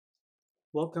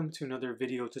Welcome to another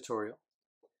video tutorial.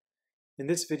 In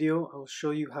this video, I will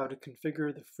show you how to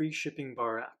configure the free shipping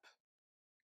bar app.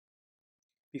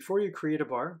 Before you create a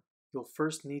bar, you'll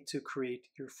first need to create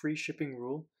your free shipping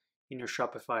rule in your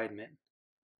Shopify admin.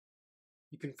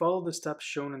 You can follow the steps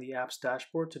shown in the app's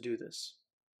dashboard to do this.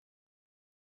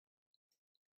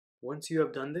 Once you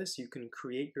have done this, you can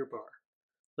create your bar.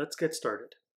 Let's get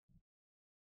started.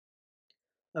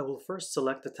 I will first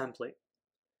select the template.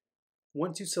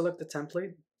 Once you select the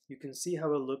template, you can see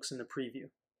how it looks in the preview.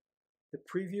 The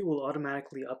preview will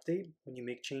automatically update when you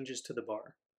make changes to the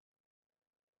bar.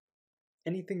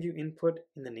 Anything you input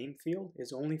in the name field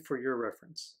is only for your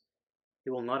reference. It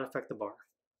will not affect the bar.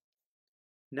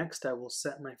 Next, I will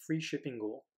set my free shipping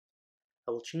goal.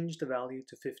 I will change the value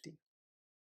to 50.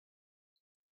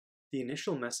 The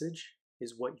initial message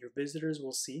is what your visitors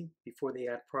will see before they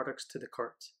add products to the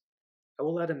cart. I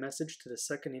will add a message to the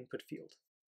second input field.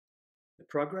 The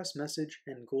progress message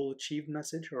and goal achieved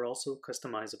message are also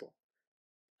customizable.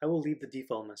 I will leave the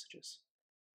default messages.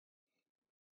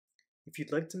 If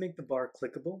you'd like to make the bar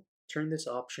clickable, turn this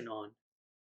option on.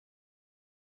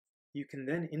 You can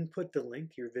then input the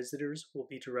link your visitors will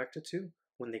be directed to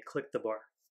when they click the bar.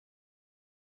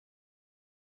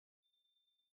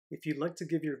 If you'd like to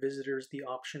give your visitors the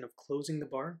option of closing the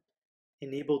bar,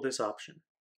 enable this option.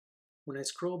 When I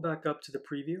scroll back up to the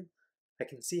preview, I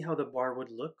can see how the bar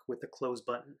would look with the close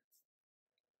button.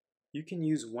 You can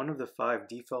use one of the 5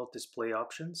 default display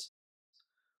options,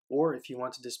 or if you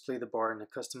want to display the bar in a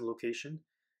custom location,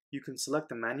 you can select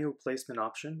the manual placement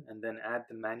option and then add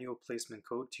the manual placement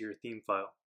code to your theme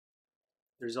file.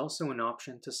 There's also an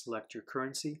option to select your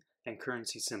currency and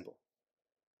currency symbol.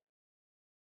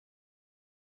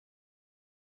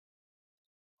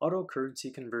 Auto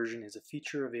currency conversion is a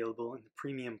feature available in the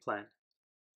premium plan.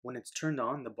 When it's turned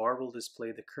on, the bar will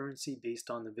display the currency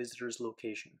based on the visitor's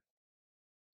location.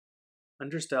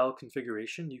 Under Style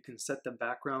Configuration, you can set the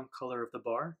background color of the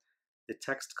bar, the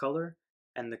text color,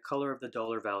 and the color of the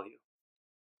dollar value.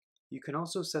 You can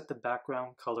also set the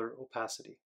background color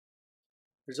opacity.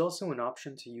 There's also an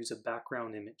option to use a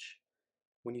background image.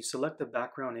 When you select the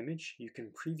background image, you can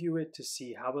preview it to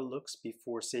see how it looks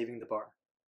before saving the bar.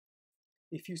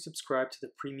 If you subscribe to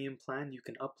the premium plan, you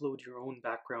can upload your own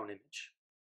background image.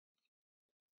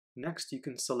 Next, you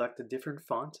can select a different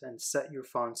font and set your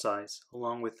font size,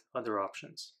 along with other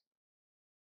options.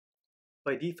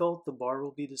 By default, the bar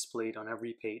will be displayed on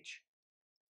every page.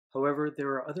 However,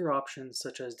 there are other options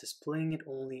such as displaying it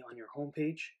only on your home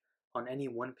page, on any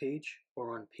one page,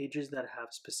 or on pages that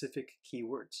have specific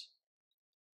keywords.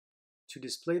 To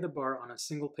display the bar on a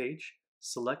single page,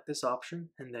 select this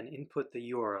option and then input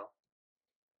the URL.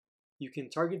 You can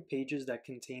target pages that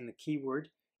contain the keyword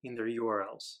in their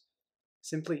URLs.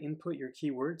 Simply input your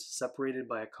keywords separated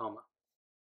by a comma.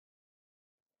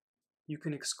 You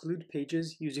can exclude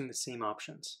pages using the same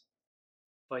options.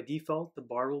 By default, the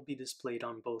bar will be displayed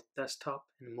on both desktop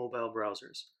and mobile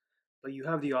browsers, but you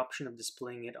have the option of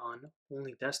displaying it on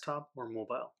only desktop or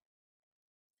mobile.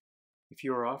 If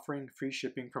you are offering free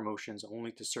shipping promotions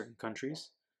only to certain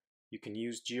countries, you can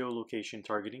use geolocation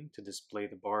targeting to display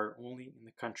the bar only in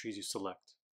the countries you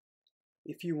select.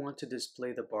 If you want to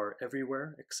display the bar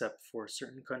everywhere except for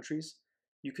certain countries,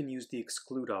 you can use the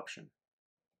exclude option.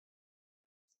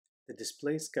 The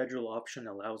display schedule option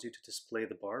allows you to display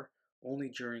the bar only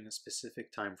during a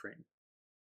specific time frame.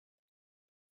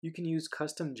 You can use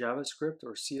custom JavaScript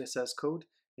or CSS code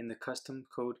in the custom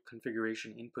code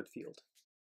configuration input field.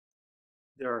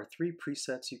 There are 3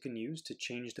 presets you can use to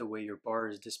change the way your bar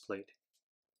is displayed.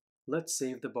 Let's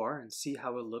save the bar and see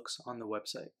how it looks on the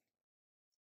website.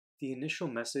 The initial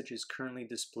message is currently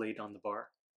displayed on the bar.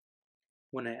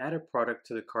 When I add a product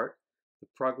to the cart, the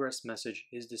progress message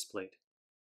is displayed.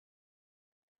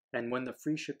 And when the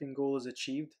free shipping goal is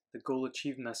achieved, the goal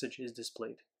achieved message is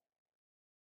displayed.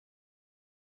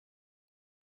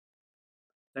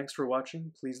 Thanks for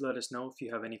watching. Please let us know if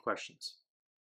you have any questions.